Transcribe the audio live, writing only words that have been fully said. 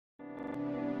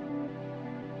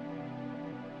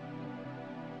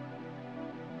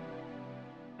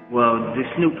Well, this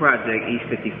new project, East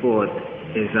 54th,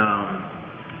 is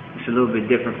it's a little bit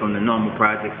different from the normal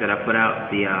projects that I put out.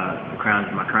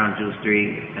 My Crown Jewels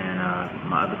 3 and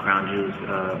my other Crown Jewels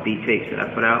beat tapes that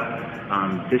I put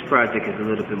out. This project is a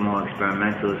little bit more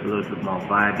experimental. It's a little bit more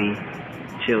vibey,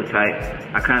 chill type.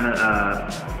 I kind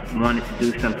of wanted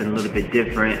to do something a little bit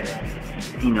different,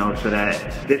 you know, so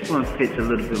that this one fits a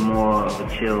little bit more of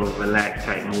a chill, relaxed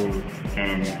type mood,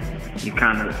 and you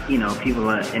kind of, you know, people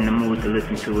are in the mood to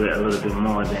listen to it a little bit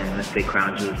more than, let's say,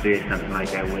 Crown Jewels 3 or something like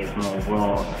that, where it's more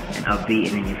raw and upbeat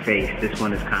and in your face. This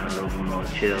one is kind of a little bit more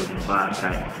chill and vibe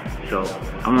type. So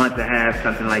I wanted to have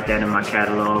something like that in my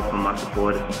catalog for my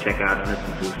supporters to check out and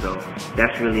listen to. So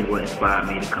that's really what inspired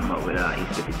me to come up with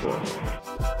East 54.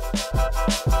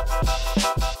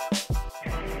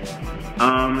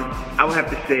 I would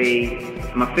have to say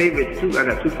my favorite I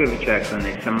got two favorite tracks on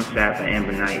there, Summer Sap and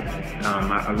Amber Nights.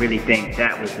 I really think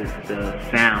that was the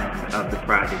sound of the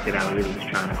project that I really was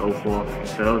trying to go for.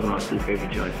 So those are my two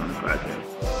favorite joints on the project.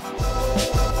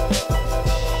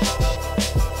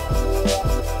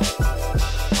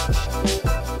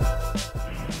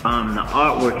 The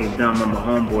artwork is done by my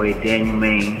homeboy, Daniel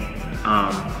Main.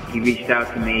 He reached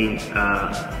out to me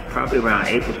probably around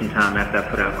April sometime after I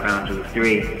put out Crown Jewels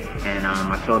 3, and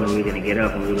I told him we were going to get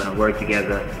up and we were going to work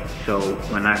together. So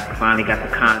when I finally got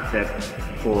the concept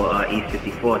for East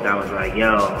 54th, I was like,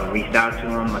 yo, I reached out to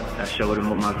him, I showed him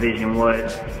what my vision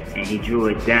was, and he drew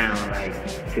it down like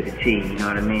to the T, you know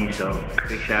what I mean? So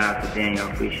big shout out to Daniel,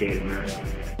 I appreciate it, man.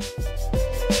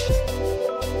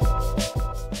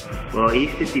 Well,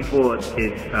 East 54th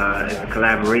is a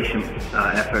collaboration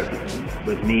effort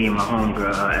with me and my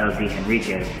homegirl, LD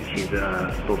Henriquez. She's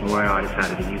a spoken word artist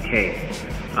out of the UK.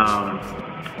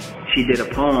 She did a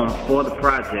poem for the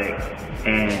project,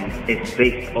 and it's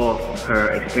based off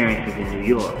her experiences in New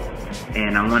York.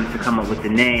 And I wanted to come up with the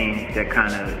name that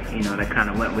kind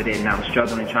of went with it. And I was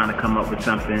struggling trying to come up with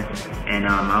something. And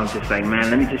I was just like, man,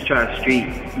 let me just try a street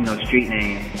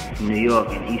name in New York.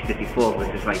 And East 54 was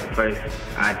just like the first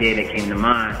idea that came to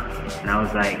mind. And I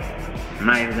was like, I'm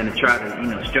not even gonna try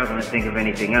to, struggle to think of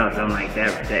anything else. I'm like,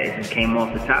 that it just came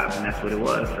off the top, and that's what it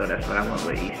was. So that's what I went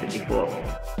with, East 54.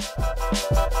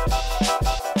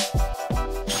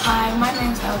 Hi, my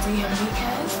name's LD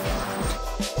Henriquez.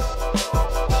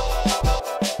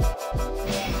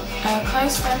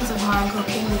 Close friends of mine called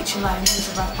King Line, who's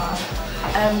a rapper.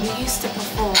 We used to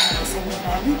perform at the same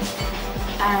event,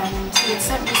 and he had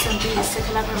sent me some beats to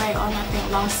collaborate on, I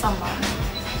think, last summer.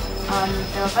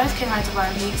 They were both King I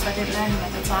Divine beats. I didn't know him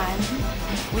at the time.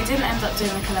 We didn't end up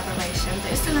doing a collaboration,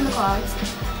 but it's still in the cards.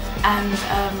 And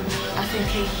I think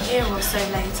a year or so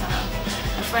later,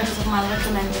 a friend of mine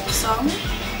recommended a song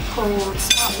called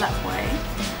Smart Black Boy.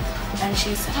 And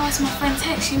she said, oh, it's my friend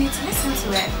Tex, you need to listen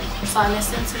to it. So I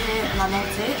listened to it and I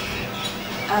loved it.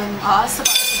 I asked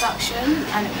about the production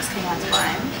and it was King I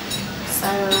Divine. So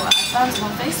I found him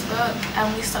on Facebook and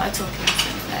we started talking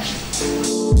since then.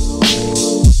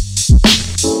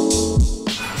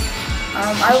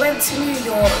 I went to New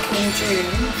York in June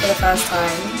for the first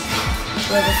time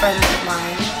with a friend of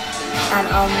mine. And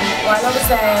while I was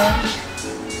there,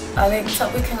 I linked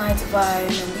up with King I Divine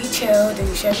and we chilled and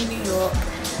we showed in New York.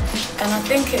 And I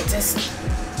think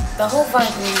the whole vibe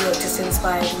of New York just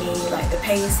inspired me, like the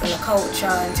pace and the culture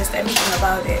and just everything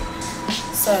about it.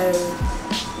 So,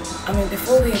 I mean,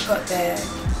 before we had got there,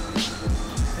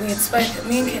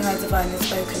 me and King I Divine had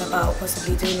spoken about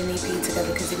possibly doing an EP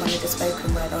together because he wanted a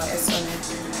spoken word artist on it.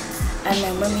 And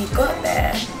then when we got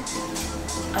there,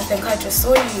 I think I just saw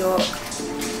New York,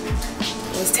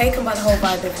 was taken by the whole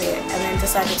vibe of it, and then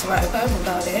decided to write a poem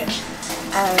about it.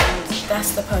 And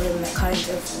that's the poem that kind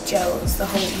of gels the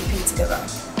whole EP together.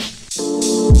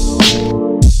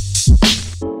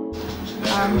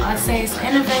 I'd say it's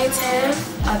innovative,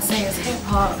 I'd say it's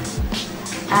hip-hop,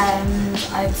 and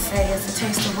I'd say it's a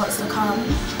taste of what's to come.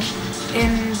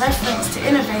 In reference to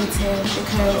innovative,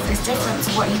 because it's different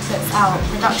to what he puts out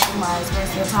production-wise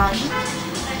most of the time.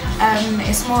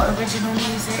 It's more original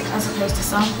music as opposed to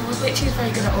samples, which he's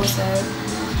very good at also.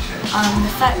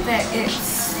 The fact that it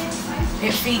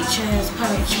features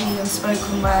poetry and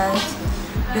spoken word.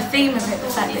 The theme of it, the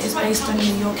fact that it's based on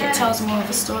New York, it tells more of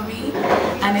a story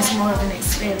and it's more of an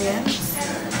experience.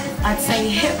 I'd say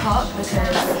hip-hop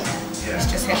because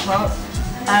it's just hip-hop.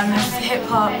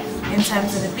 Hip-hop in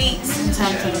terms of the beats, in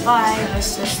terms of the vibe,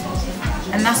 it's just,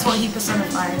 and that's what he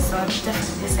personifies, so I'd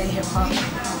definitely say hip-hop.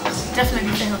 Definitely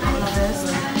for hip-hop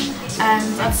lovers.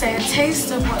 And I'd say a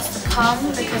taste of what's to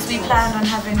come because we plan on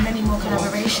having many more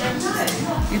collaborations.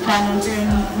 We plan on doing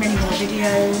many more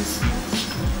videos.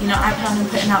 I plan on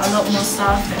putting out a lot more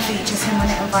stuff that features him on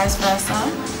it and vice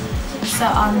versa. So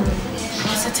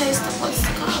it's a taste of what's to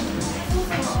come.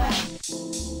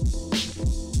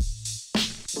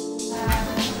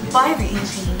 Buy the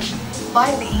EP.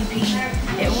 Buy the EP.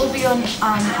 It will be on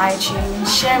iTunes.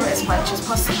 Share it as much as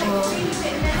possible.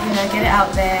 You know, get it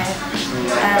out there.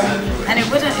 And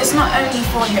it's not only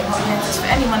for hip hop heads. It's for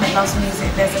anyone that loves music.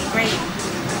 There's a great,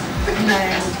 you know,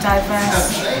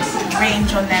 diverse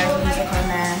range on there of music on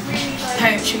there.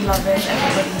 Poetry lovers,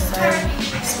 everybody. So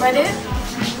spread it.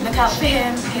 Look out for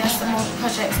him. He has some more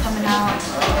projects coming out.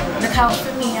 Look out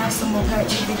for me. I have some more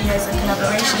poetry videos and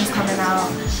collaborations coming out.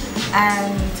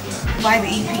 And buy the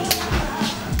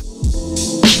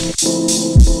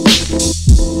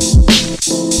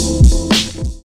EP.